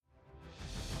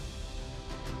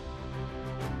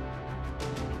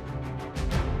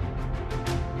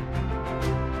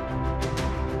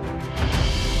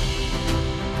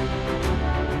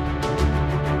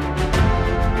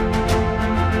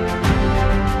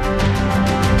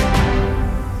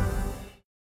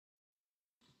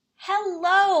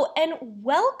and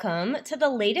welcome to the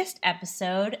latest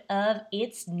episode of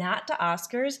It's Not to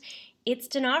Oscars, It's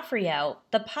D'Onofrio,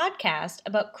 the podcast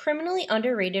about criminally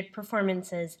underrated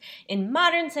performances in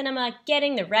modern cinema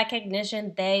getting the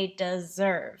recognition they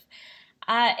deserve.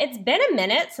 It's been a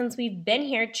minute since we've been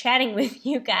here chatting with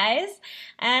you guys,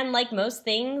 and like most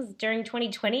things during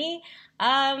 2020,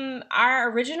 our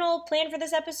original plan for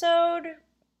this episode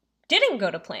didn't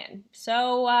go to plan.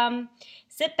 So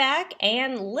sit back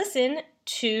and listen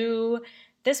to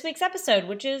this week's episode,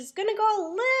 which is going to go a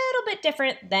little bit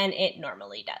different than it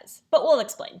normally does. But we'll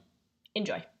explain.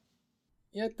 Enjoy.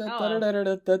 I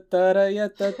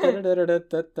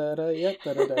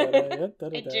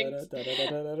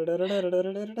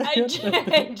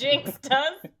jinxed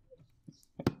us.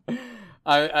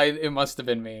 It must have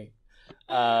been me.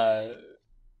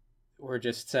 We're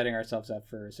just setting ourselves up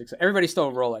for success. Everybody's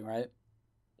still rolling, right?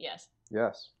 Yes.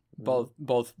 Yes. Both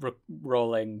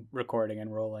rolling, recording,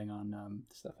 and rolling on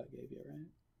stuff I gave you, right?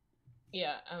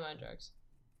 Yeah, I'm on drugs.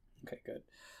 Okay, good.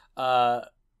 What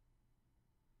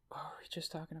were we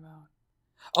just talking about?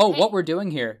 Oh, what we're doing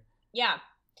here. Yeah.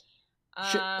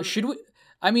 Should we?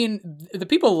 I mean, the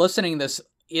people listening this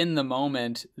in the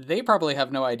moment, they probably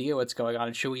have no idea what's going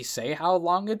on. Should we say how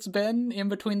long it's been in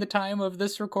between the time of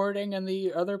this recording and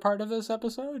the other part of this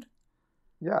episode?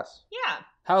 Yes. Yeah.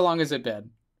 How long has it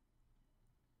been?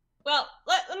 Well,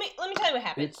 let me tell you what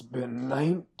happened. It's been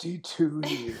 92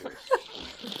 years.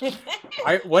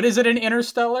 What is it in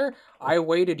Interstellar? I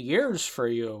waited years for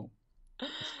you.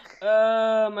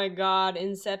 Oh my god,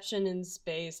 Inception in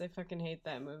space. I fucking hate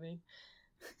that movie.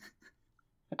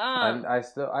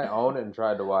 I own it and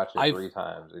tried to watch it 3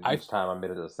 times. And each time I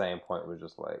made it to the same point, was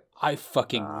just like, I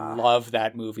fucking love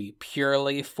that movie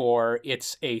purely for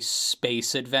it's a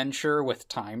space adventure with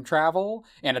time travel,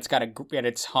 and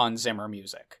it's Hans Zimmer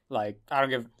music. Like, I don't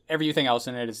give everything else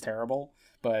in it is terrible,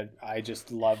 but I just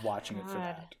love watching it for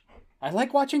that. I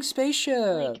like watching spaceships.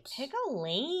 Like, pick a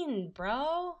lane,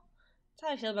 bro. That's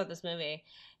how I feel about this movie.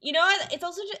 You know what? It's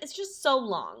also it's just so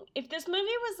long. If this movie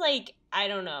was like, I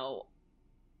don't know,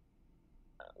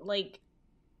 like,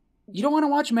 you don't want to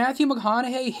watch Matthew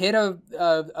McConaughey hit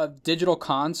a digital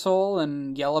console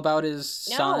and yell about his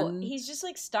son? No, he's just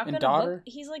like stuck in daughter? a book.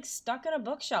 He's like stuck in a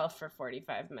bookshelf for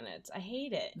 45 minutes. I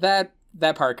hate it. That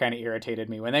part kind of irritated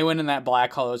me. When they went in that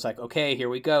black hole, I was like, okay, here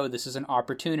we go. This is an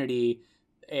opportunity,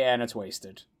 and it's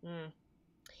wasted.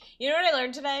 You know what I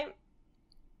learned today?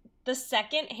 The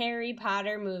second Harry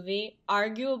Potter movie,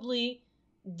 arguably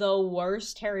the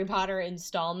worst Harry Potter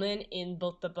installment in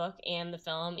both the book and the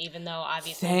film, even though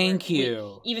obviously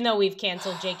even though we've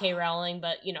canceled J.K. Rowling,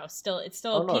 but you know, it's still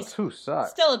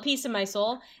a piece of my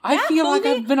soul. I feel like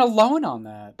I've been alone on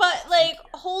that. But like,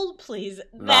 hold please,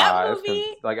 that movie,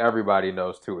 like everybody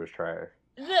knows 2 is trash.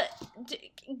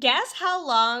 Guess how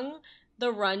long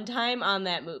the runtime on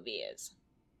that movie is?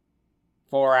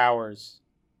 4 hours.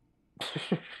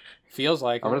 Feels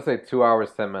like I'm gonna say 2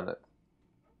 hours 10 minutes.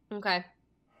 Okay.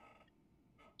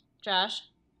 Josh?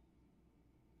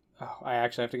 Oh, I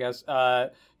actually have to guess.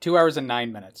 2 hours and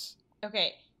 9 minutes.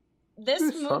 Okay. This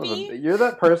movie... You're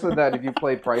that person that if you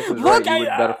play Price is Right, you would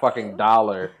bet a fucking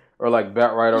 $1 or like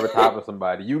bet right over top of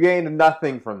somebody. You gained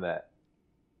nothing from that.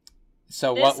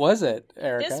 So what was it,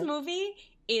 Erica? This movie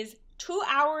is 2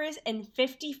 hours and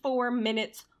 54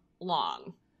 minutes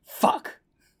long. Fuck.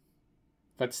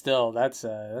 But still, that's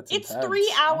it's intense.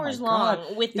 3 hours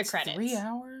long with the credits. 3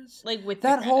 hours? Like with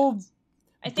that the whole credits.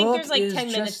 I think there's like 10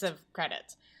 minutes of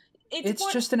credits.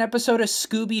 It's just an episode of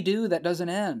Scooby-Doo that doesn't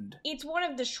end. It's one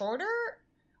of the shorter...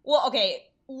 Well, okay,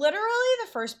 literally the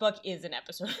first book is an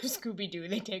episode of Scooby-Doo.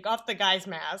 They take off the guy's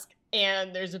mask,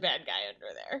 and there's a bad guy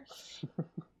under there.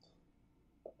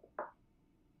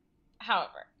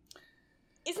 However,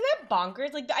 isn't that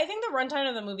bonkers? Like, I think the runtime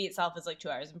of the movie itself is like 2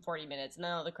 hours and 40 minutes, and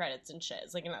then all the credits and shit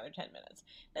is like another 10 minutes.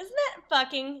 Isn't that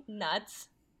fucking nuts?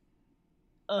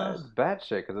 That's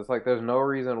batshit, because it's like there's no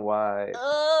reason why...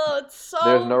 it's so...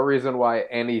 There's no reason why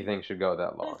anything should go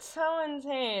that long. It's so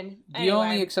insane. The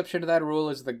only exception to that rule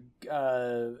is the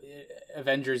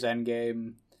Avengers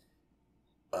Endgame.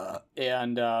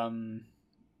 And,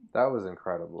 that was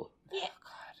incredible. Yeah. Oh,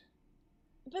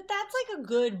 God. But that's like a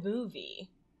good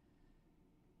movie.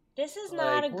 This is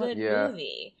not a good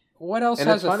movie. What else and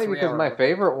has it's funny because my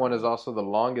favorite one is also the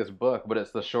longest book, but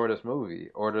it's the shortest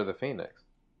movie, Order of the Phoenix.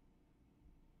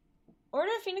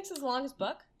 Order of Phoenix is the longest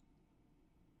book?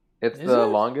 It's the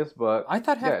longest book. I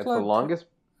thought Half-Blood... Yeah, it's the longest...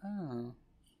 Oh.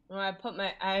 Well, I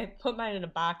put mine in a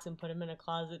box and put them in a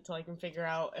closet so I can figure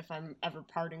out if I'm ever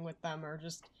parting with them or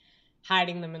just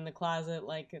hiding them in the closet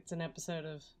like it's an episode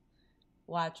of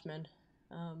Watchmen.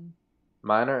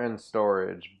 Mine are in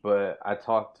storage, but I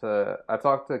talked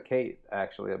to Kate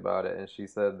actually about it, and she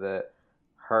said that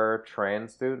her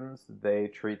trans students, they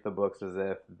treat the books as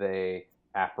if they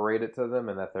apparate to them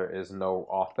and that there is no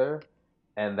author,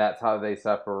 and that's how they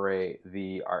separate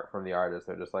the art from the artist.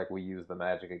 They're just like, we use the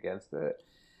magic against it.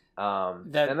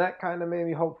 That And that kind of made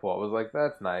me hopeful. I was like,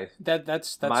 that's nice.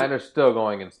 that's Mine are still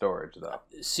going in storage though.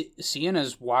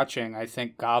 Sienna's watching, I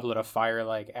think, Goblet of Fire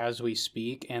like as we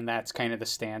speak, and that's kind of the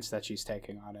stance that she's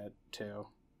taking on it too.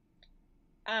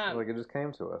 Like it just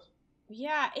came to us.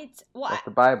 Yeah, it's well, Like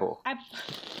the Bible.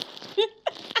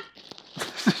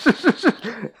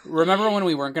 Remember when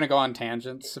we weren't going to go on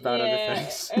tangents about other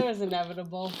things? It was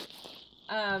inevitable.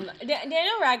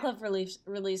 Daniel Radcliffe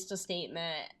released a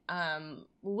statement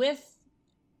with,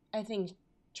 I think,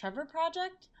 Trevor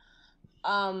Project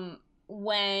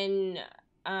when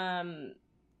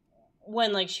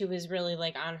like she was really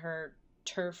like on her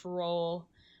turf roll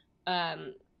a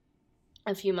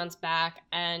few months back,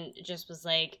 and just was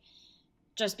like,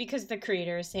 just because the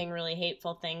creator is saying really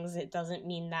hateful things, it doesn't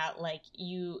mean that like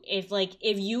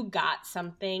if you got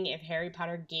something, if Harry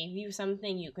Potter gave you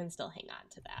something, you can still hang on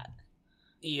to that.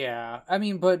 Yeah, I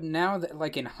mean, but now that,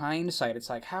 like, in hindsight, it's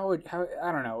like, how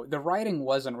I don't know, the writing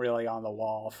wasn't really on the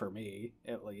wall for me,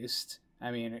 at least.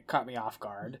 I mean, it caught me off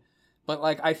guard. But,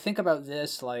 like, I think about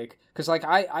this, like, because, like,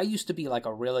 I used to be, like,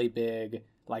 a really big,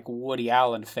 like, Woody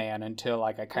Allen fan until,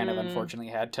 like, I kind of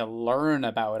unfortunately had to learn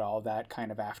about all that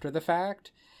kind of after the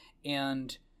fact.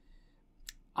 And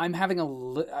I'm having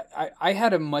I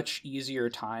had a much easier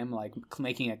time like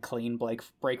making a clean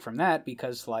break from that,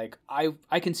 because like I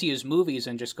can see his movies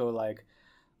and just go like,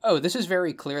 oh, this is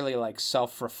very clearly like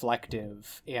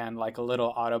self-reflective and like a little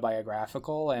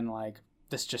autobiographical, and like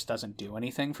this just doesn't do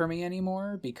anything for me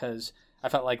anymore, because I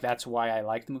felt like that's why I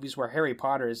like the movies. Where Harry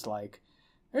Potter is like,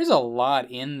 there's a lot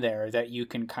in there that you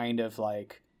can kind of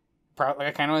like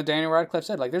kind of what Daniel Radcliffe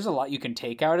said, like there's a lot you can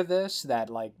take out of this that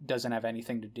like doesn't have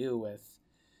anything to do with,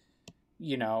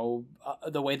 you know,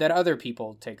 the way that other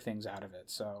people take things out of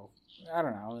it. So, I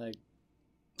don't know, like, a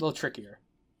little trickier.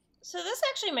 So this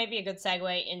actually might be a good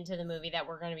segue into the movie that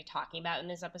we're going to be talking about in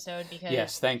this episode, because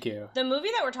yes, thank you. The movie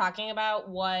that we're talking about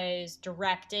was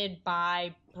directed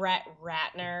by Brett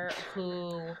Ratner,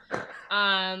 who,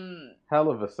 hell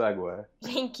of a segue.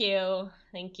 Thank you.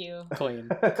 Clean.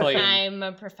 I'm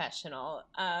a professional.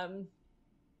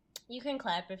 You can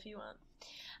clap if you want.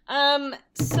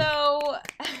 So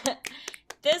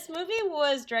this movie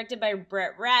was directed by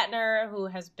Brett Ratner, who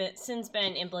has since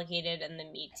been implicated in the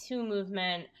Me Too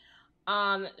movement.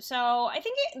 So I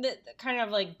think it kind of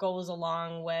like goes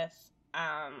along with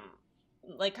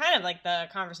like kind of like the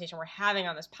conversation we're having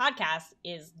on this podcast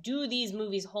is, do these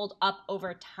movies hold up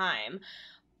over time?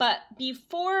 But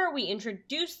before we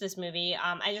introduce this movie,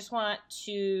 I just want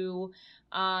to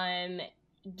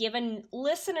give a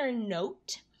listener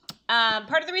note.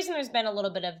 Part of the reason there's been a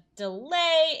little bit of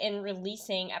delay in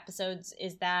releasing episodes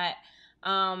is that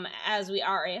as we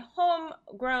are a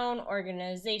homegrown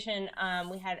organization,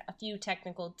 we had a few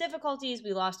technical difficulties.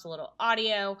 We lost a little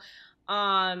audio.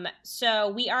 So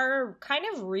we are kind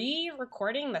of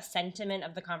re-recording the sentiment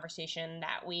of the conversation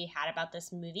that we had about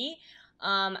this movie.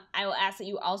 I will ask that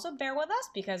you also bear with us,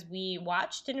 because we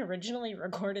watched and originally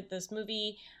recorded this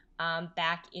movie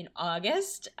back in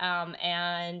August,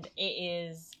 and it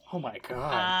is oh my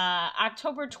god,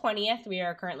 October 20th. We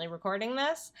are currently recording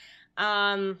this.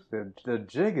 The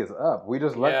jig is up. We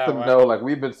just let them know, like,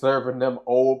 we've been serving them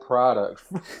old products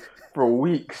for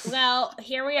weeks. Well,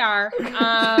 here we are.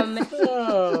 And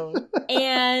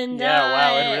yeah,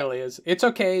 wow, it really is. It's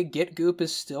okay. Get Goop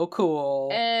is still cool.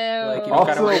 Like, you don't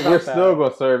also, we're still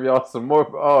gonna serve y'all some more.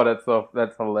 Oh,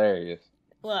 that's hilarious.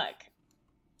 Look,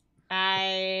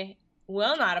 I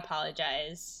will not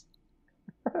apologize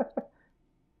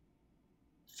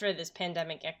for this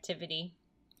pandemic activity.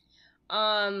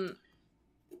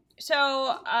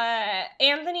 So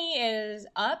Anthony is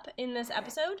up in this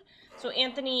episode. So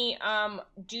Anthony,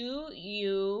 do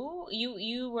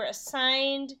you were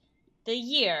assigned the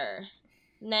year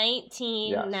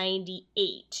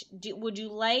 1998. Yes. Would you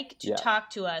like to talk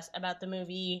to us about the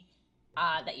movie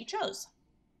that you chose?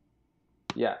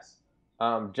 Yes.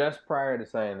 Just prior to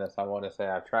saying this, I want to say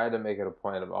I've tried to make it a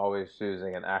point of always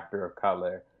choosing an actor of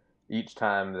color each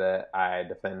time that I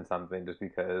defend something, just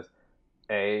because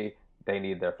A, they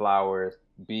need their flowers,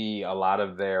 B, a lot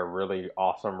of their really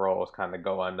awesome roles kind of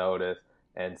go unnoticed,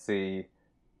 and C,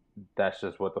 that's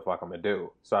just what the fuck I'm gonna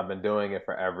do. So I've been doing it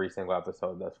for every single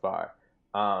episode thus far.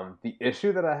 The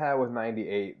issue that I had with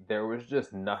 98, there was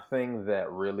just nothing that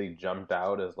really jumped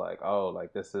out as like, oh,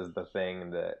 like this is the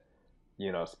thing that,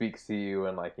 speaks to you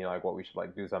and like like what we should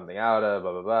like do something out of,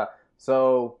 blah blah blah.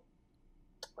 So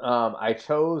I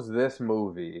chose this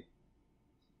movie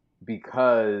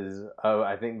because of,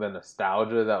 I think, the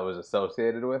nostalgia that was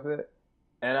associated with it,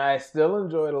 and I still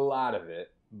enjoyed a lot of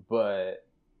it, but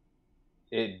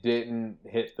it didn't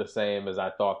hit the same as I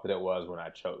thought that it was when I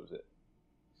chose it.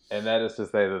 And that is to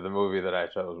say that the movie that I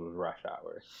chose was Rush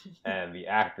Hour, and the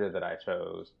actor that I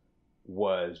chose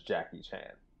was Jackie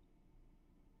Chan.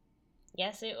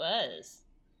 Yes, it was.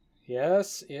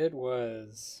 Yes, it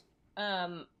was.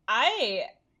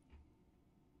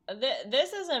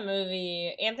 This is a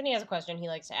movie. Anthony has a question he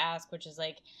likes to ask, which is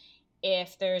like,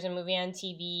 if there's a movie on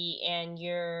TV and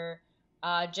you're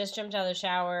just jumped out of the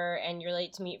shower and you're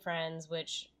late to meet friends,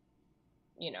 which,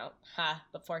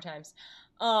 but 4 times.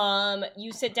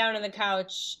 You sit down on the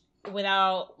couch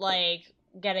without like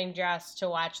getting dressed to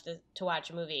watch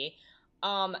a movie.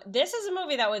 This is a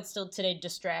movie that would still today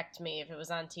distract me if it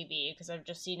was on TV, because I've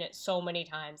just seen it so many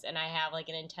times and I have like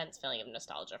an intense feeling of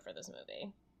nostalgia for this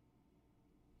movie.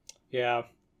 Yeah.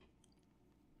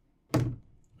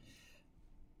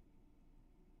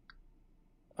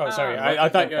 Oh, sorry. I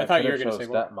thought you were going to say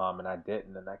Stepmom, and I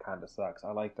didn't, and that kind of sucks.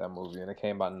 I like that movie, and it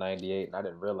came out in '98, and I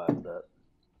didn't realize that.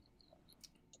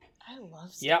 I love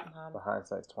Stepmom. Yeah. The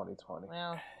hindsight's 2020.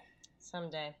 Well,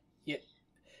 someday.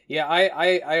 Yeah.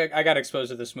 I got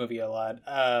exposed to this movie a lot.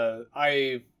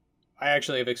 I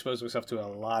actually have exposed myself to a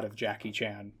lot of Jackie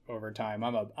Chan over time.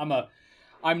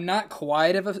 I'm not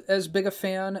quite as big a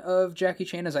fan of Jackie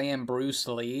Chan as I am Bruce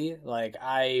Lee. Like,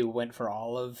 I went for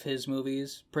all of his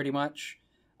movies pretty much,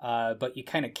 but you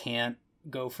kind of can't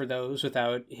go for those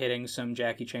without hitting some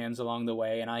Jackie Chans along the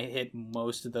way, and I hit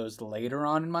most of those later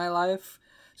on in my life.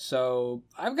 So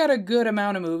I've got a good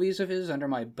amount of movies of his under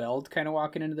my belt kind of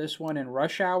walking into this one, and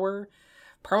Rush Hour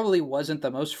probably wasn't the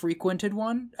most frequented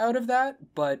one out of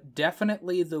that, but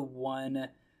definitely the one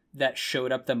that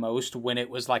showed up the most when it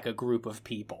was like a group of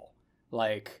people.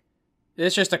 Like,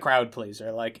 it's just a crowd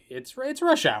pleaser. Like, it's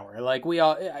Rush Hour. Like,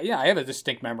 I have a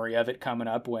distinct memory of it coming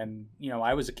up when,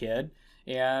 I was a kid.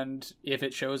 And if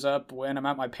it shows up when I'm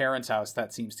at my parents' house,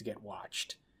 that seems to get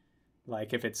watched.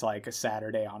 Like, if it's like a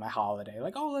Saturday on a holiday,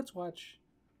 like, oh, let's watch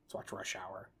Rush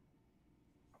Hour.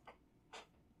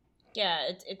 Yeah,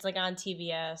 it's like on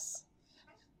TBS.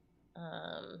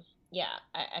 Yeah,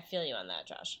 I feel you on that,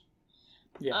 Josh.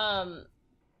 Yeah.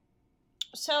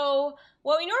 So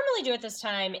what we normally do at this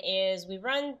time is we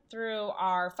run through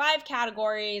our 5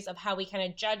 categories of how we kind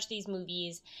of judge these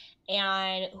movies,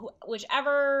 and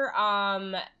whichever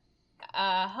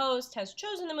host has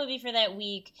chosen the movie for that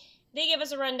week, they give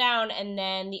us a rundown, and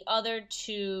then the other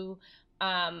 2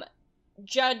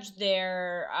 judge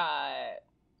their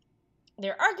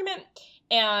argument,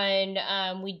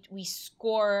 and we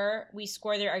score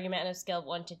their argument on a scale of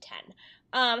 1 to 10.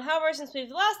 However, since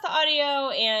we've lost the audio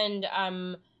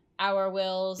and our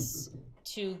wills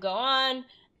to go on,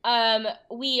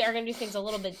 we are going to do things a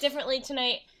little bit differently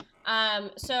tonight.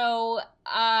 So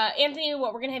Anthony,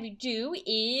 what we're going to have you do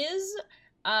is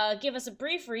give us a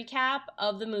brief recap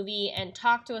of the movie and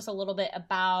talk to us a little bit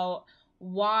about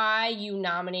why you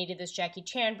nominated this Jackie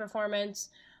Chan performance.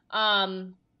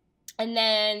 And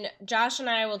then Josh and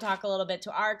I will talk a little bit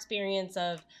to our experience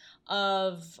of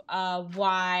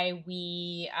why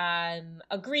we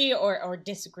agree or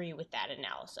disagree with that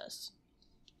analysis.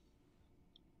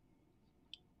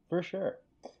 For sure.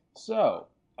 So,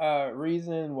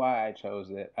 reason why I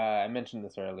chose it, I mentioned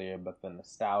this earlier, but the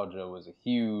nostalgia was a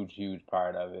huge, huge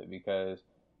part of it because,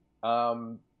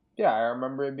 I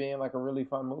remember it being like a really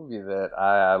fun movie that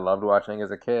I loved watching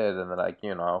as a kid, and then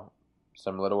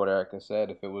similar to what Erica said,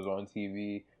 if it was on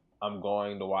TV, I'm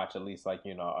going to watch at least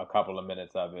a couple of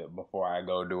minutes of it before I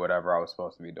go do whatever I was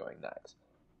supposed to be doing next.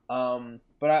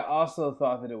 But I also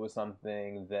thought that it was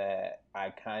something that I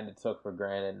kind of took for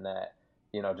granted, that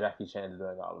Jackie Chan's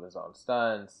doing all of his own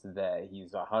stunts, that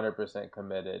he's 100%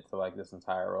 committed to this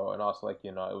entire role, and also it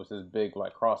was this big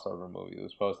crossover movie. It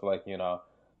was supposed to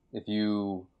if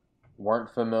you weren't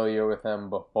familiar with him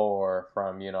before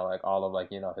from all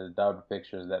of his dubbed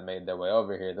pictures that made their way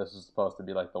over here, this was supposed to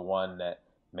be the one that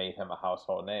made him a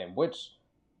household name, which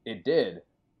it did.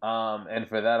 And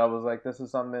for that, I was like, this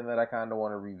is something that I kind of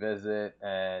want to revisit,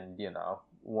 and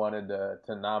wanted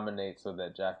to nominate so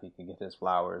that Jackie could get his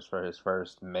flowers for his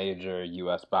first major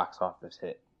U.S. box office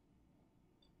hit.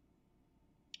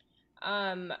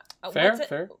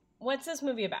 Fair. What's this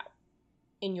movie about,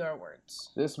 in your words?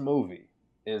 This movie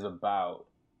is about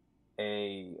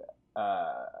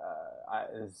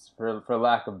for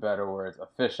lack of better words, a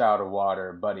fish out of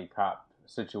water buddy cop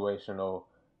situational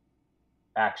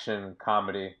action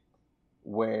comedy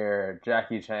where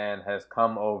Jackie Chan has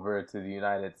come over to the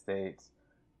United States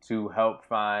to help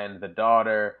find the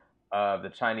daughter of the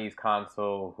Chinese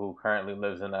consul who currently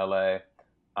lives in LA.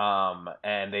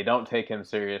 And they don't take him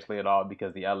seriously at all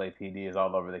because the LAPD is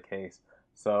all over the case.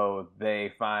 So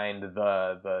they find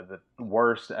the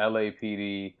worst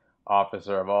LAPD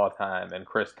officer of all time and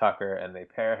Chris Tucker, and they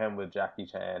pair him with Jackie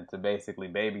Chan to basically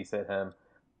babysit him.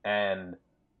 And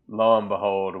lo and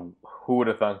behold, who would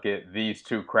have thunk it? These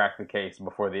two crack the case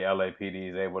before the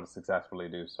LAPD is able to successfully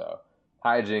do so.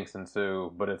 Hijinks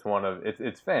ensue, but it's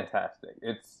fantastic.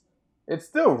 It's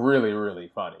still really, really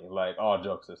funny. Like, all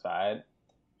jokes aside.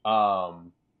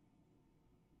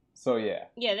 So yeah,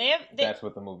 that's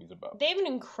what the movie's about. They have an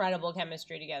incredible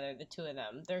chemistry together, the two of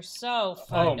them. They're so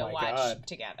fun to watch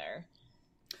together.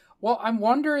 Well, I'm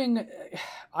wondering,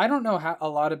 I don't know how a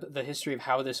lot of the history of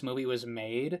how this movie was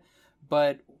made,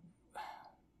 but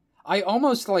I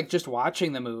almost like just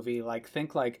watching the movie, like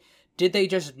think like, did they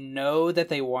just know that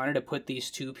they wanted to put these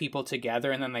two people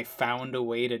together and then they found a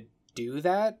way to do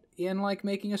that in like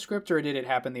making a script, or did it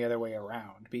happen the other way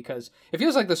around? Because it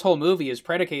feels like this whole movie is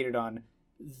predicated on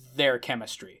their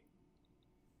chemistry.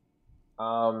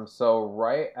 So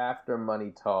right after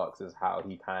Money Talks is how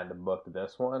he kind of booked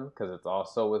this one, because it's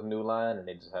also with New Line, and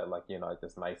they just had like like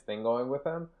this nice thing going with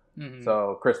him. Mm-hmm.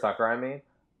 So Chris Tucker, I mean,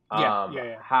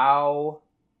 yeah.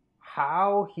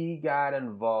 How he got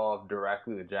involved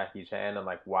directly with Jackie Chan and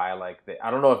like why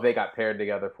I don't know if they got paired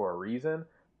together for a reason,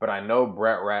 but I know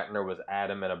Brett Ratner was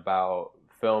adamant about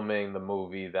filming the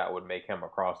movie that would make him a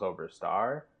crossover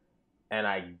star. And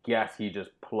I guess he just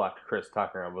plucked Chris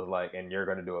Tucker and was like, and you're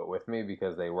going to do it with me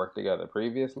because they worked together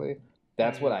previously.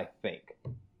 That's what I think.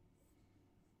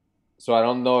 So I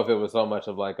don't know if it was so much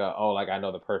of like, I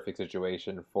know the perfect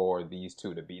situation for these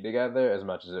two to be together, as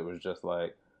much as it was just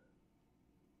like,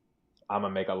 I'm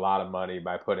going to make a lot of money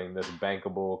by putting this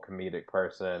bankable comedic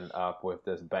person up with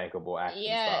this bankable action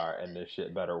star, and this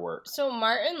shit better work. So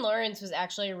Martin Lawrence was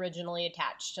actually originally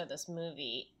attached to this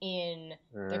movie in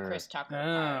the Chris Tucker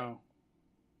part.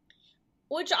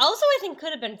 Which also I think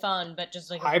could have been fun, but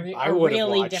just like I would have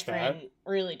watched that.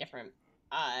 Really different.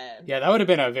 Yeah, that would have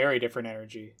been a very different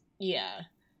energy. Yeah.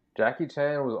 Jackie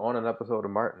Chan was on an episode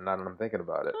of Martin, now that I'm thinking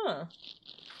about it. Huh.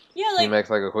 Yeah, like... He makes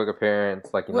like a quick appearance,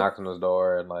 like he knocks on his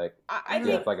door, and like... I think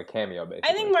it's like a cameo, basically.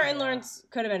 I think Martin Lawrence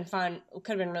could have been fun,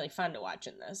 could have been really fun to watch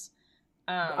in this.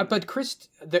 But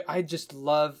I just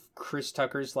love Chris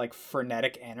Tucker's like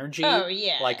frenetic energy. Oh,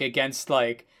 yeah. Like against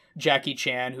like Jackie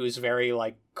Chan, who's very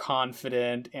like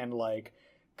confident and like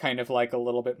kind of like a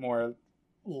little bit more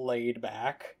laid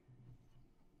back.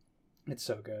 It's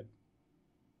so good.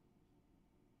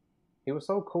 He was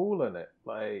so cool in it.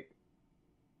 Like,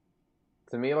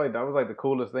 to me, like that was like the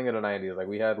coolest thing in the 90s. Like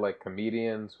we had like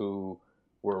comedians who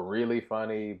were really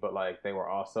funny, but like they were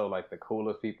also like the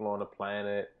coolest people on the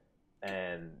planet.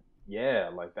 And yeah,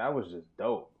 like that was just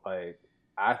dope. Like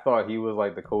I thought he was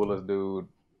like the coolest dude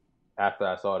after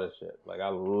I saw this shit. Like I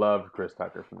loved Chris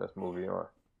Tucker from this movie on.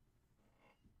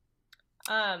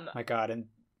 My God, and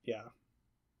yeah.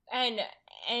 And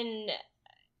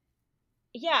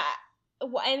yeah,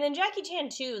 and then Jackie Chan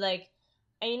too, like,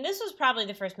 I mean, this was probably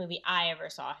the first movie I ever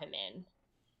saw him in.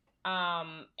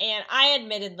 And I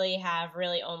admittedly have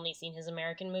really only seen his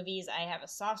American movies. I have a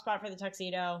soft spot for The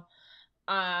Tuxedo.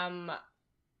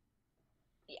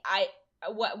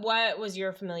 What was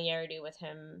your familiarity with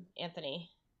him, Anthony?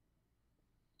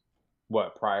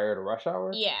 What, prior to Rush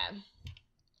Hour? Yeah.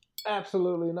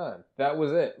 Absolutely none. That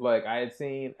was it. Like I had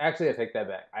seen, actually I take that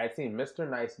back. I had seen Mr.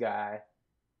 Nice Guy.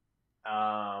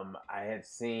 I had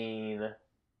seen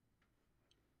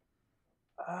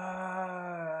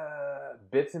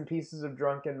bits and pieces of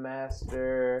Drunken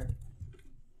Master,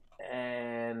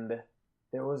 and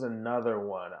there was another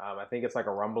one. I think it's like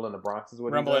a Rumble in the Bronx is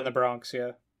what Rumble in the Bronx,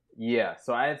 yeah. Yeah,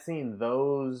 so I had seen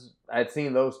those. I had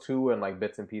seen those two and like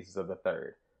bits and pieces of the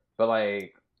third. But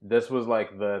like this was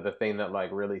like the thing that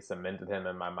like really cemented him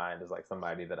in my mind as like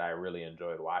somebody that I really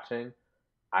enjoyed watching.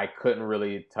 I couldn't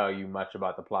really tell you much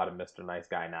about the plot of Mr. Nice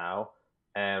Guy now.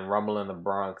 And Rumble in the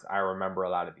Bronx, I remember a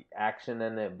lot of the action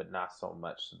in it, but not so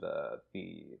much the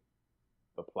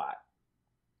plot.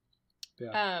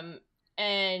 Yeah.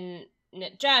 And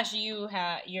Josh, you're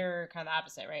kind of the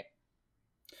opposite, right?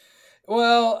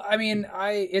 Well, I mean,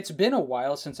 it's been a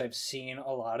while since I've seen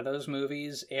a lot of those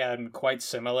movies, and quite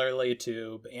similarly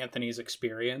to Anthony's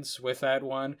experience with that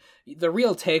one, the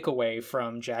real takeaway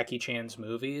from Jackie Chan's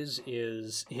movies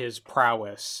is his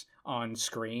prowess on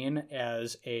screen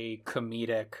as a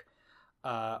comedic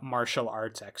martial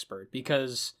arts expert,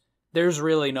 because there's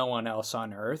really no one else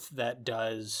on earth that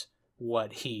does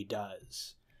what he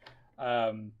does.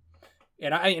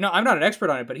 And I'm not an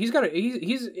expert on it, but he's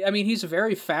a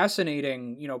very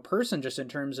fascinating, person just in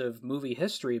terms of movie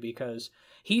history, because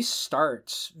he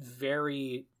starts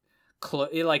very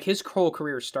like his whole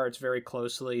career starts very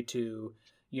closely to,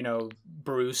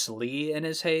 Bruce Lee in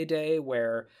his heyday,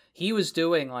 where he was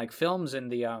doing like films in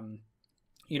the,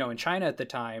 in China at the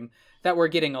time that were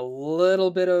getting a little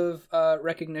bit of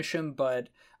recognition, but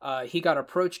he got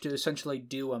approached to essentially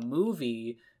do a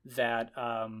movie that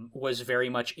was very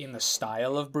much in the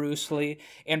style of Bruce Lee.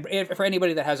 And for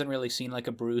anybody that hasn't really seen like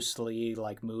a Bruce Lee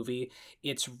like movie,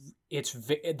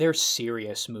 they're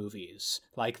serious movies.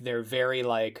 Like they're very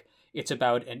like, it's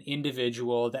about an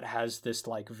individual that has this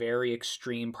like very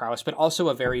extreme prowess, but also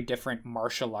a very different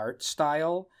martial art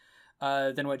style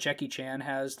than what Jackie Chan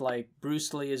has. Like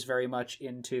Bruce Lee is very much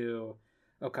into,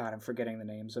 oh god, I'm forgetting the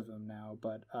names of them now,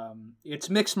 but it's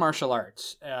mixed martial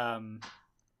arts.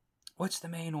 What's the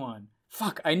main one?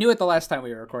 Fuck, I knew it the last time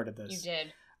we recorded this. You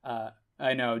did.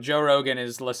 I know. Joe Rogan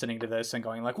is listening to this and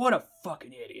going like, what a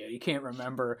fucking idiot. You can't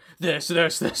remember this, and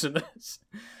this.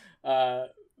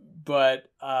 But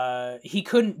he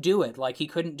couldn't do it. Like, he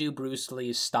couldn't do Bruce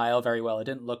Lee's style very well. It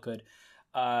didn't look good.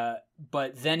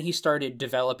 But then he started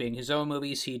developing his own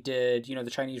movies. He did, the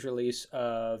Chinese release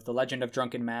of The Legend of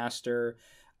Drunken Master,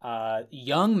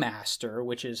 Young Master,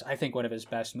 which is, I think, one of his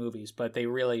best movies, but they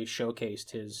really showcased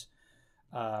his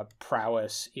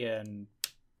prowess in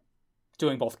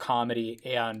doing both comedy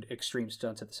and extreme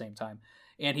stunts at the same time.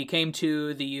 And he came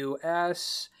to the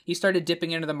US. He started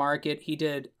dipping into the market. He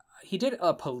did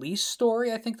a Police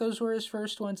Story. I think those were his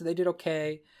first ones. They did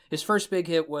okay. His first big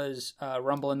hit was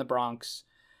Rumble in the Bronx.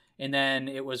 And then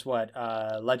it was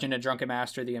Legend of Drunken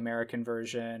Master, the American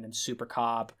version, and Super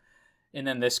Cop. And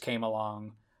then this came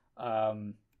along.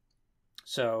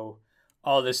 So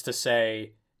all this to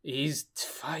say, he's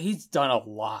done a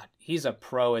lot. He's a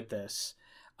pro at this.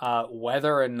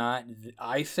 Whether or not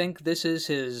I think this is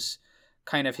his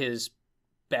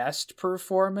best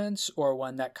performance, or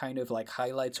one that kind of like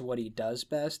highlights what he does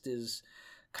best, is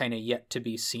kind of yet to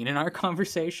be seen in our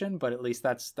conversation. But at least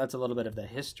that's a little bit of the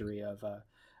history of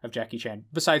Jackie Chan,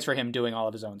 besides for him doing all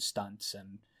of his own stunts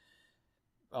and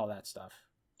all that stuff.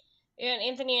 Yeah, and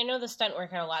Anthony, I know the stunt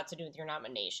work had a lot to do with your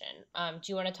nomination. Do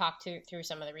you want to talk through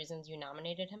some of the reasons you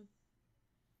nominated him?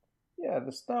 Yeah,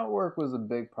 the stunt work was a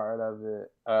big part of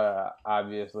it.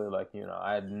 Obviously,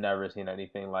 I had never seen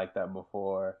anything like that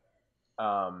before.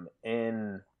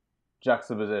 In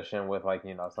juxtaposition with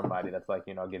somebody that's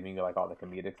giving you all the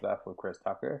comedic stuff with Chris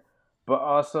Tucker. But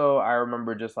also, I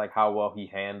remember just how well he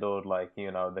handled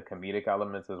the comedic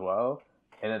elements as well.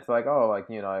 And it's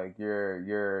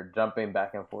you're jumping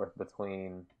back and forth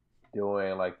between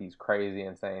doing these crazy,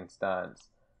 insane stunts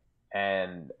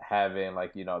and having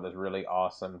this really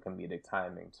awesome comedic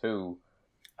timing too.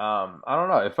 I don't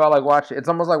know. It felt like it's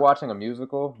almost like watching a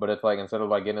musical, but it's instead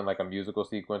of getting a musical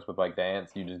sequence with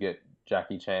dance, you just get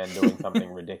Jackie Chan doing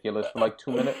something ridiculous for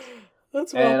 2 minutes.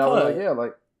 That's well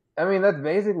put. I was that's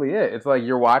basically it. It's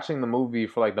you're watching the movie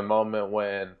for the moment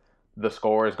when the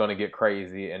score is going to get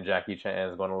crazy and Jackie Chan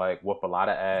is going to whoop a lot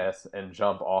of ass and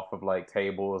jump off of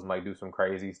tables and do some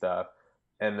crazy stuff.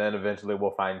 And then eventually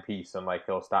we'll find peace and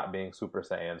he'll stop being Super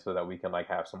Saiyan so that we can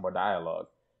have some more dialogue.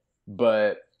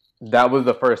 But that was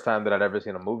the first time that I'd ever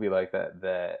seen a movie like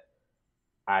that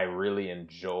I really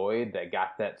enjoyed, that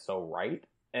got that so right.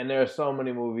 And there are so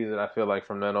many movies that I feel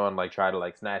from then on try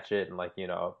to snatch it and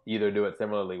either do it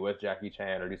similarly with Jackie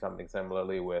Chan or do something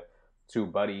similarly with two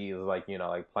buddies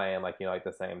playing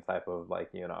the same type of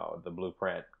the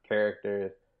Blueprint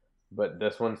characters. But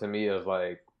this one to me is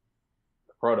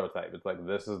prototype. It's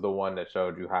this is the one that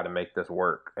showed you how to make this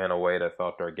work in a way that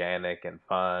felt organic and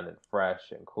fun and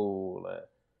fresh and cool. And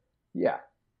yeah,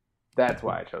 that's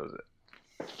why I chose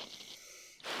it.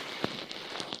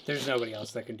 There's nobody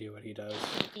else that can do what he does.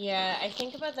 Yeah, I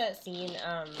think about that scene,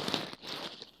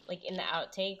 in the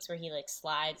outtakes where he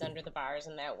slides under the bars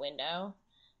in that window.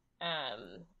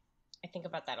 I think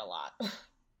about that a lot.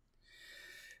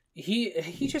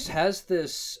 He just has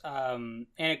this, and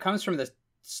it comes from the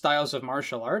styles of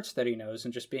martial arts that he knows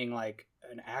and just being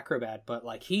an acrobat, but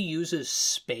he uses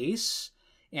space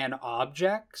and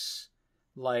objects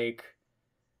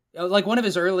one of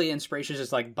his early inspirations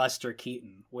is Buster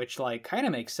Keaton, which kind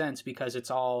of makes sense because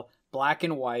it's all black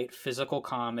and white physical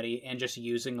comedy and just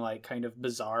using kind of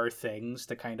bizarre things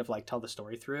to kind of tell the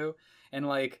story through. And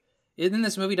in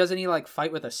this movie, doesn't he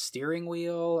fight with a steering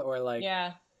wheel or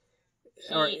yeah,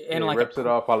 he rips it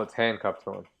off while it's handcuffed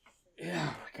to him.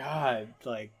 Yeah, God,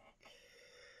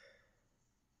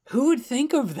 who would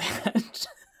think of that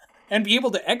and be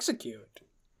able to execute?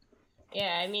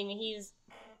 Yeah, I mean,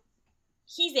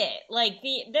 he's it. Like,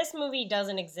 this movie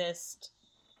doesn't exist.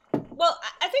 Well,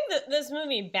 I think that this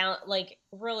movie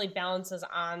really balances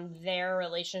on their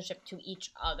relationship to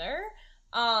each other.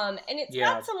 And it's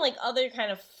got some, like, other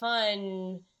kind of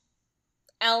fun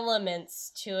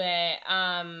elements to it,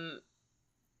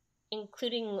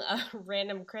 including a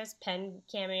random Chris Penn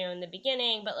cameo in the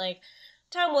beginning, but, like,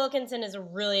 Tom Wilkinson is a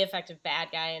really effective bad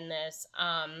guy in this.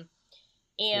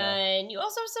 And you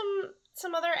also have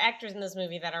some other actors in this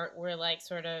movie that were like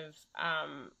sort of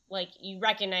like you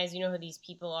recognize, you know who these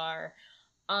people are.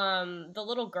 The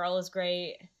little girl is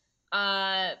great.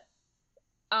 But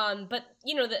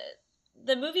you know,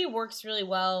 the movie works really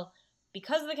well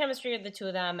because of the chemistry of the two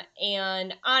of them,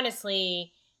 and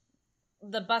honestly,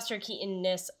 the Buster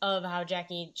Keaton-ness of how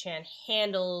Jackie Chan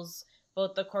handles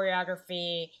both the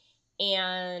choreography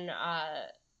and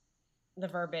the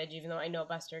verbiage, even though I know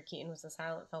Buster Keaton was a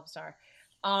silent film star,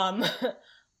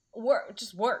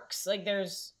 just works. Like,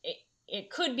 it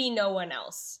could be no one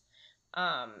else.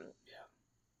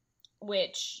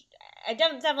 Which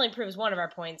definitely proves one of our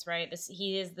points, right?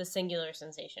 He is the singular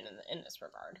sensation in this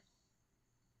regard.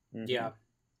 Mm-hmm. Yeah,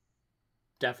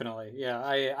 definitely. Yeah,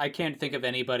 I can't think of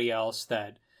anybody else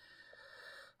that,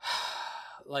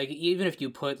 like, even if you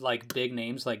put, like, big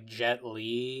names like Jet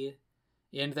Li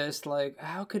in this, like,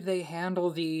 how could they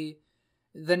handle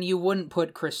then you wouldn't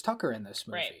put Chris Tucker in this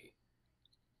movie. Right.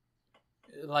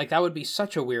 Like, that would be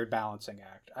such a weird balancing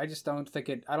act. I don't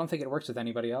think it works with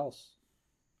anybody else.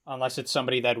 Unless it's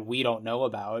somebody that we don't know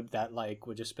about that, like,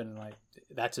 would just been like,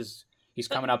 he's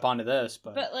coming up onto this.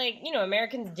 But like, you know,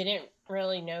 Americans didn't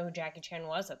really know who Jackie Chan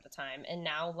was at the time, and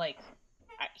now, like,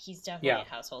 he's definitely a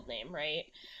household name, right?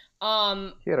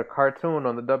 He had a cartoon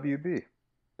on the WB.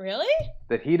 Really?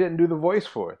 That he didn't do the voice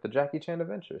for, the Jackie Chan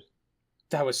Adventures.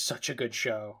 That was such a good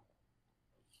show.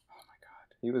 Oh my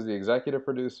god. He was the executive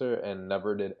producer and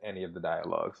never did any of the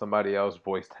dialogue. Somebody else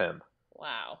voiced him.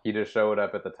 Wow. He just showed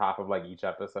up at the top of, like, each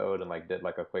episode and, like, did,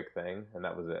 like, a quick thing, and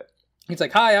that was it. He's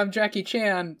like, "Hi, I'm Jackie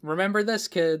Chan. Remember this,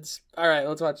 kids? All right,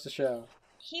 let's watch the show."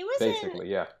 He was basically,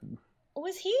 yeah.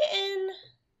 Was he in?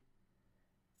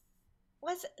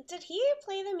 Did he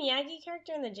play the Miyagi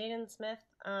character in the Jaden Smith?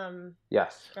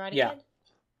 Yes. Karate Yeah. Kid?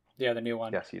 Yeah, the new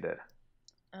one. Yes, he did.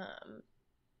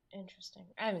 Interesting.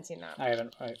 I haven't seen that. I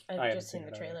haven't. I've just seen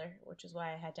the trailer, which is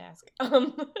why I had to ask.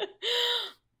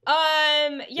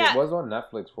 Yeah. It was on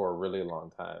Netflix for a really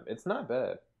long time. It's not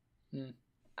bad.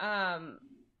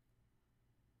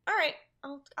 All right,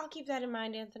 I'll keep that in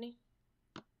mind, Anthony.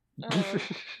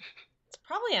 It's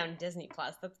probably on Disney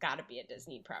Plus. That's got to be a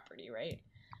Disney property, right?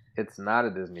 It's not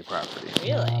a Disney property.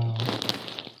 Really?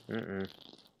 Mm-mm.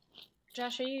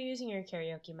 Josh, are you using your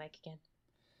karaoke mic again?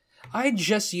 I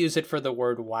just use it for the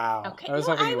word "wow." Okay. I was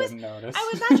hoping you wouldn't notice. I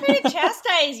was not trying to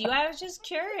chastise you. I was just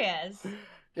curious.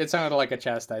 It sounded like a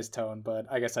chastised tone, but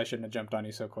I guess I shouldn't have jumped on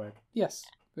you so quick. Yes,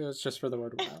 it was just for the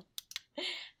word "wow."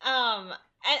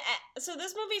 And so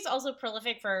this movie is also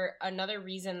prolific for another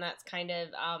reason that's kind of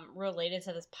related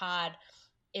to this pod,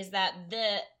 is that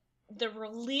the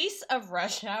release of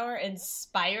Rush Hour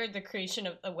inspired the creation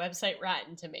of the website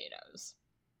Rotten Tomatoes.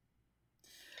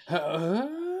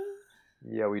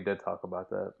 Yeah, we did talk about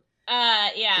that.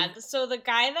 Yeah. So the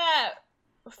guy that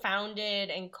founded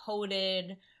and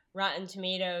coded Rotten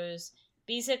Tomatoes,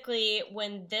 basically,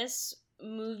 when this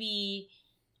movie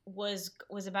was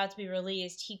about to be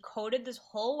released, he coded this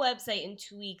whole website in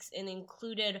 2 weeks and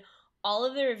included all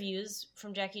of the reviews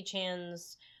from Jackie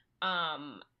Chan's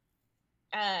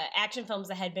action films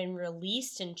that had been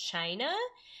released in China.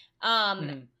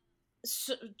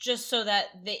 So, just so that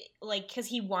they, like, because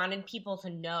he wanted people to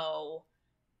know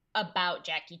about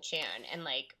Jackie Chan and,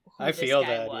 like, who this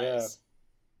guy was.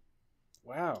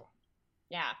 Yeah. Wow.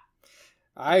 Yeah.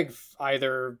 I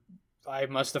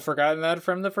must have forgotten that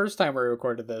from the first time we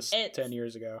recorded this 10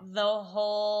 years ago. The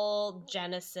whole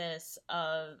genesis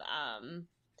of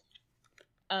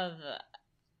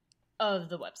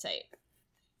the website.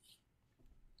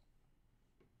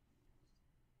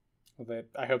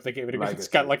 I hope they gave it it's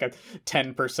got like a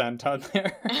 10% on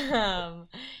there.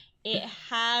 It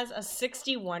has a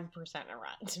 61% on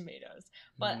Rotten Tomatoes,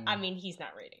 but I mean, he's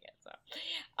not rating it, so.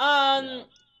 Yeah.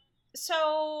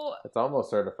 So it's almost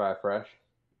certified fresh.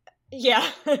 Yeah.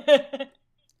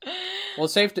 Well,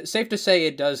 safe to say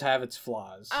it does have its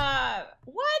flaws.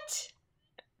 What?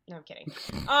 No, I'm kidding.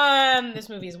 This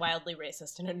movie is wildly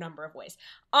racist in a number of ways.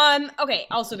 Okay.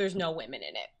 Also, there's no women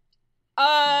in it.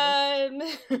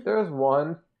 There's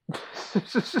one.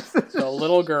 The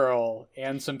little girl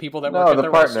and some people that work at the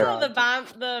partner.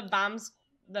 restaurant.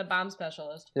 The bomb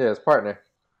specialist. Yeah, his partner.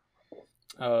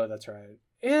 Oh, that's right.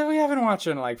 Yeah, we haven't watched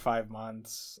it in like 5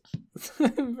 months.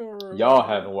 Y'all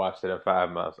haven't watched it in 5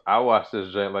 months. I watched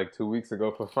this joint like 2 weeks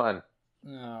ago for fun.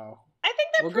 No. I think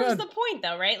that proves good. the point,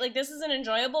 though, right? Like, this is an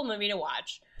enjoyable movie to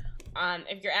watch.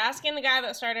 If you're asking the guy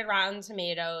that started Rotten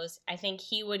Tomatoes, I think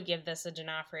he would give this a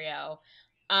D'Onofrio.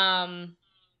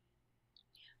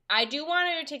 I do want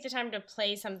to take the time to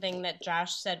play something that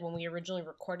Josh said when we originally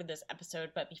recorded this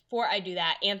episode, but before I do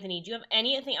that, Anthony, do you have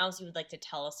anything else you would like to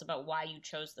tell us about why you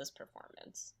chose this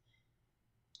performance?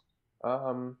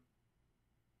 Man,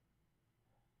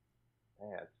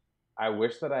 I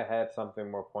wish that I had something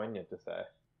more poignant to say.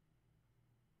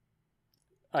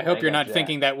 I hope you're not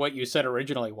thinking that what you said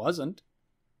originally wasn't.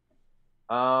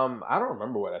 I don't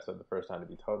remember what I said the first time, to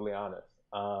be totally honest.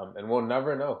 And we'll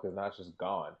never know because now it's just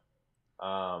gone.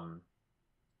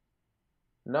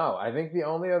 No, I think the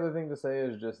only other thing to say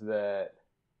is just that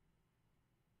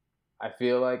I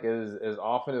feel like as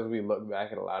often as we look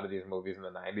back at a lot of these movies in the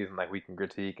 90s and like we can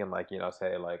critique and like, you know,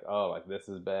 say like, oh, like this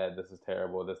is bad, this is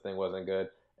terrible, this thing wasn't good.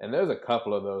 And there's a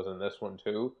couple of those in this one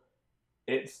too.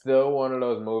 It's still one of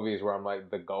those movies where I'm like,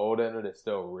 the gold in it is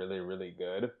still really, really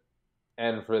good.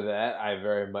 And for that, I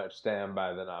very much stand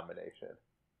by the nomination.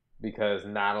 Because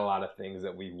not a lot of things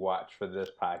that we've watched for this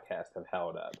podcast have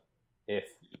held up, if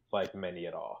like many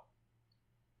at all.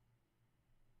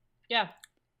 Yeah,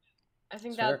 I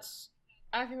think that's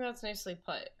nicely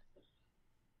put.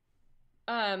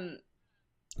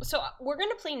 So we're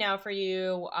gonna play now for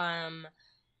you.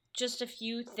 Just a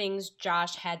few things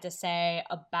Josh had to say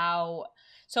about.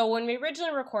 So when we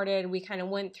originally recorded, we kind of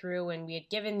went through and we had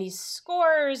given these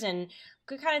scores, and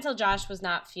could kind of tell Josh was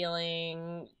not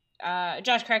feeling.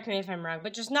 Josh, correct me if I'm wrong,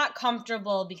 but just not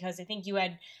comfortable because I think you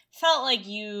had felt like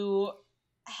you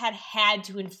had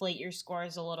to inflate your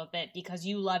scores a little bit because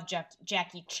you love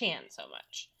Jackie Chan so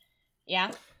much.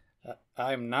 Yeah?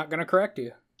 I'm not going to correct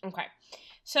you. Okay.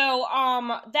 So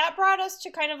that brought us to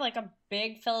kind of like a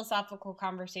big philosophical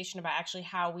conversation about actually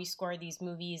how we score these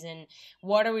movies and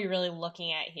what are we really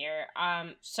looking at here.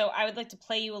 So I would like to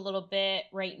play you a little bit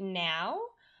right now.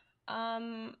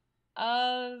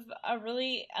 Of a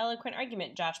really eloquent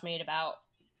argument Josh made about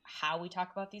how we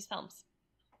talk about these films.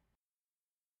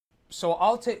 So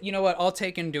I'll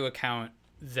take into account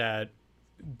that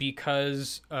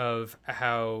because of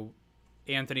how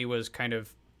Anthony was kind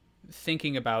of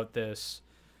thinking about this,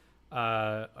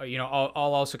 I'll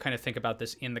also kind of think about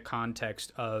this in the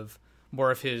context of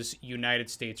more of his United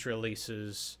States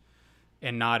releases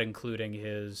and not including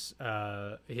his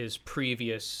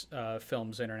previous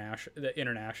films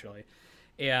internationally.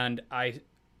 And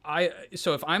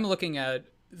so if I'm looking at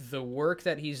the work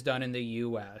that he's done in the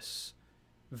U.S.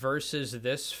 versus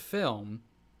this film,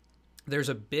 there's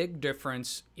a big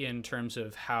difference in terms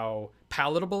of how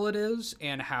palatable it is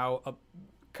and how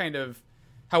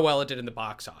well it did in the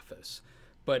box office.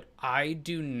 But I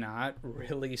do not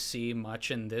really see much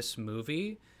in this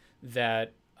movie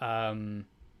that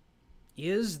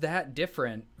is that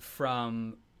different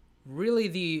from really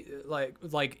the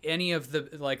like any of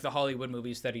the Hollywood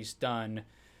movies that he's done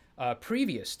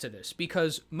previous to this,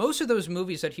 because most of those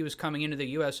movies that he was coming into the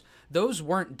US, those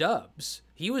weren't dubs.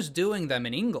 He was doing them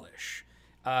in English,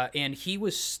 and he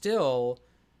was still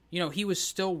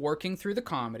working through the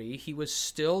comedy. He was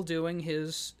still doing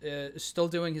his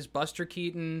Buster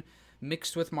Keaton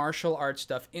mixed with martial arts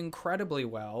stuff incredibly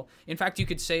well. In fact, you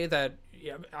could say that,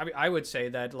 I would say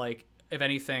that, like, if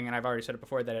anything, and I've already said it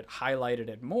before, that it highlighted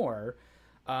it more.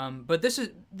 But this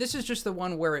is just the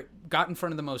one where it got in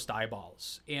front of the most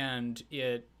eyeballs, and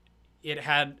it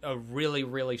had a really,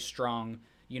 really strong,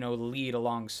 lead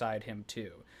alongside him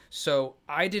too. So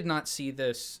I did not see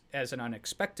this as an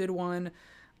unexpected one.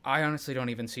 I honestly don't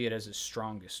even see it as his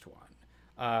strongest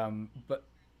one. But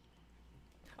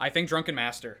I think Drunken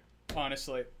Master,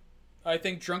 honestly. I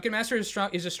think Drunken Master is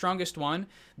the strongest one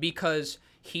because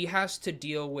he has to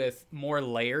deal with more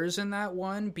layers in that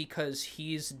one, because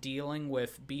he's dealing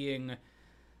with being,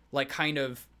 like, kind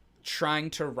of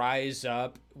trying to rise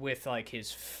up with, like,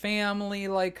 his family,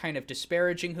 like, kind of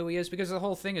disparaging who he is, because the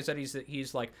whole thing is that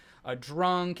he's like a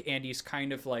drunk and he's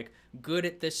kind of like good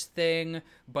at this thing,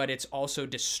 but it's also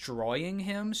destroying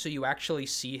him. So you actually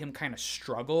see him kind of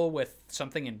struggle with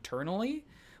something internally,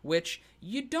 which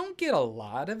you don't get a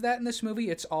lot of that in this movie.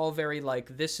 It's all very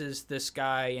like, this is this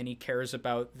guy and he cares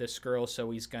about this girl, so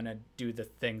he's gonna do the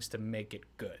things to make it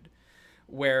good.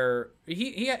 Where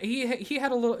he had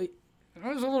a little, it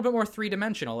was a little bit more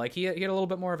three-dimensional. Like he had a little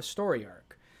bit more of a story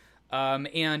arc.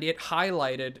 And it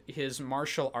highlighted his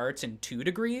martial arts in 2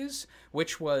 degrees,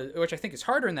 which I think is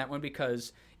harder in that one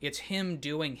because it's him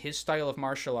doing his style of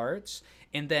martial arts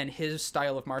and then his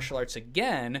style of martial arts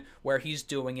again, where he's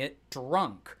doing it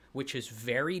drunk, which is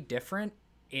very different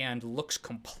and looks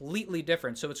completely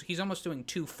different. So he's almost doing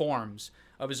 2 forms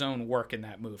of his own work in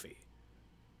that movie.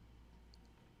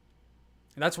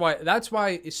 And that's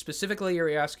why specifically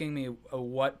you're asking me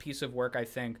what piece of work I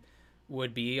think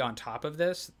would be on top of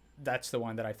this. That's the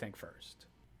one that I think first.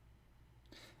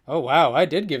 Oh, wow. I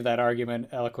did give that argument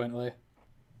eloquently.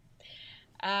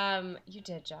 You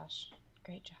did, Josh.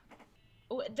 Great job.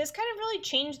 This kind of really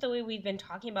changed the way we've been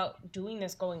talking about doing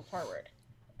this going forward,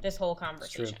 this whole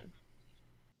conversation.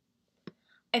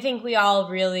 I think we all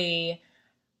really,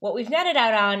 what we've netted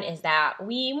out on is that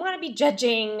we want to be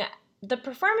judging the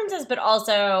performances, but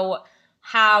also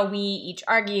how we each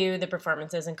argue the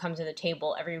performances and come to the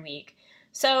table every week.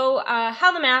 So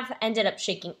how the math ended up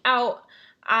shaking out,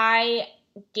 I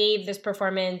gave this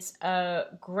performance a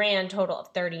grand total of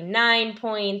 39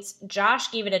 points.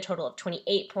 Josh gave it a total of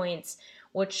 28 points,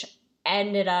 which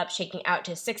ended up shaking out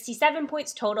to 67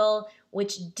 points total,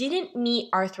 which didn't meet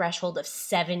our threshold of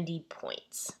 70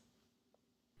 points.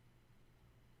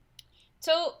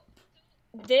 So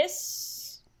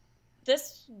this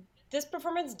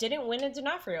performance didn't win a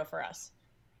D'Onofrio for us.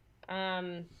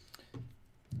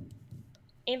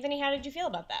 Anthony, how did you feel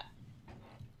about that?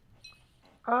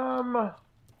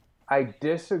 I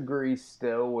disagree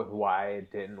still with why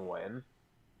it didn't win.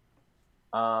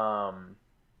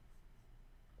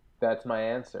 That's my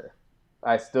answer.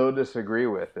 I still disagree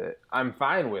with it. I'm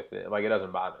fine with it. Like, it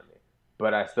doesn't bother me.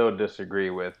 But I still disagree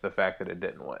with the fact that it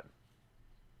didn't win.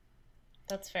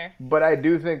 That's fair. But I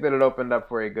do think that it opened up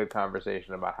for a good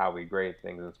conversation about how we grade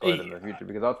things and score them in the future.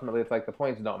 Because ultimately, it's like the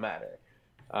points don't matter.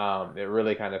 It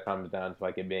really kind of comes down to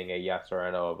like it being a yes or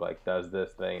a no of like, does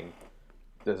this thing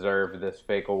deserve this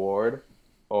fake award?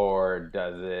 Or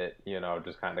does it,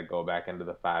 just kind of go back into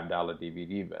the $5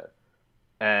 DVD bin?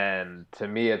 And to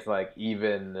me, it's like,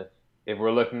 even if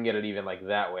we're looking at it even like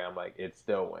that way, I'm like, it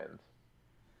still wins.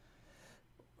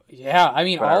 Yeah, I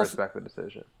mean, but I respect the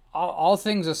decision. All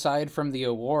things aside from the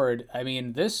award, I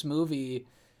mean, this movie,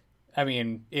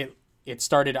 it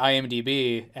started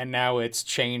IMDb and now it's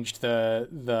changed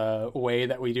the way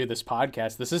that we do this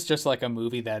podcast. This is just like a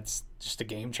movie that's just a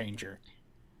game changer.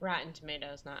 Rotten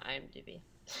Tomatoes, not IMDb.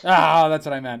 That's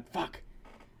what I meant. Fuck.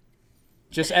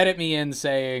 Just edit me in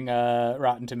saying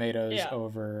Rotten Tomatoes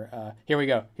over... here we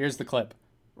go. Here's the clip.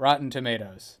 Rotten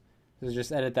Tomatoes. So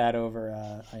just edit that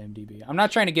over IMDb. I'm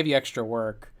not trying to give you extra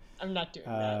work. I'm not doing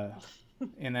that.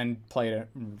 And then play it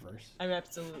in reverse. I'm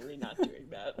absolutely not doing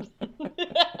that.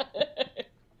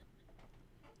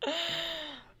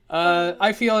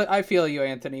 I feel you,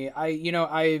 Anthony.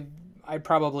 I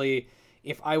probably,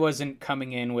 if I wasn't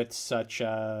coming in with such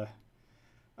an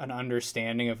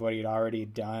understanding of what he'd already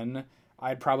done,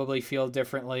 I'd probably feel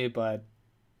differently, but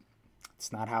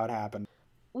it's not how it happened.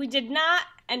 We did not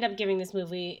end up giving this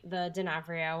movie the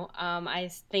D'Onofrio. I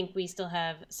think we still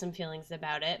have some feelings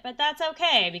about it, but that's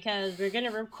okay because we're going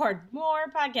to record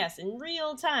more podcasts in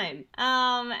real time.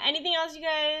 Anything else you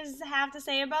guys have to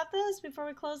say about this before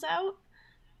we close out?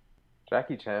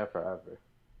 Jackie Chan forever.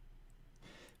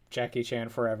 Jackie Chan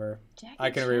forever. I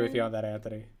can agree with you on that,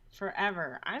 Anthony.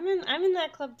 Forever. I'm in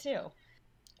that club too.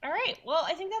 All right. Well,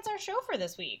 I think that's our show for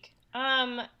this week.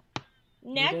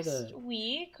 Next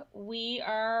week, we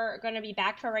are going to be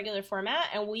back to our regular format,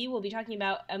 and we will be talking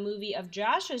about a movie of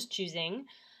Josh's choosing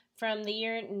from the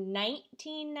year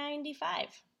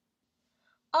 1995.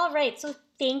 All right, so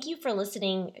thank you for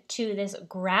listening to this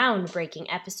groundbreaking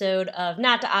episode of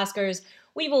Not to Oscars.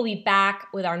 We will be back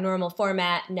with our normal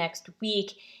format next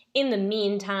week. In the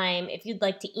meantime, if you'd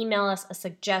like to email us a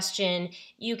suggestion,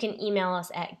 you can email us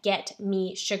at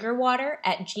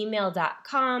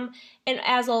getmesugarwater@gmail.com. And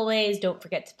as always, don't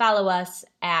forget to follow us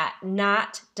at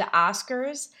Not to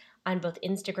Oscars on both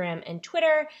Instagram and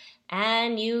Twitter.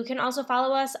 And you can also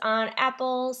follow us on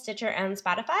Apple, Stitcher, and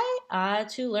Spotify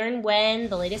to learn when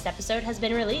the latest episode has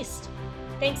been released.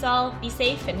 Thanks all, be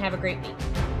safe, and have a great week.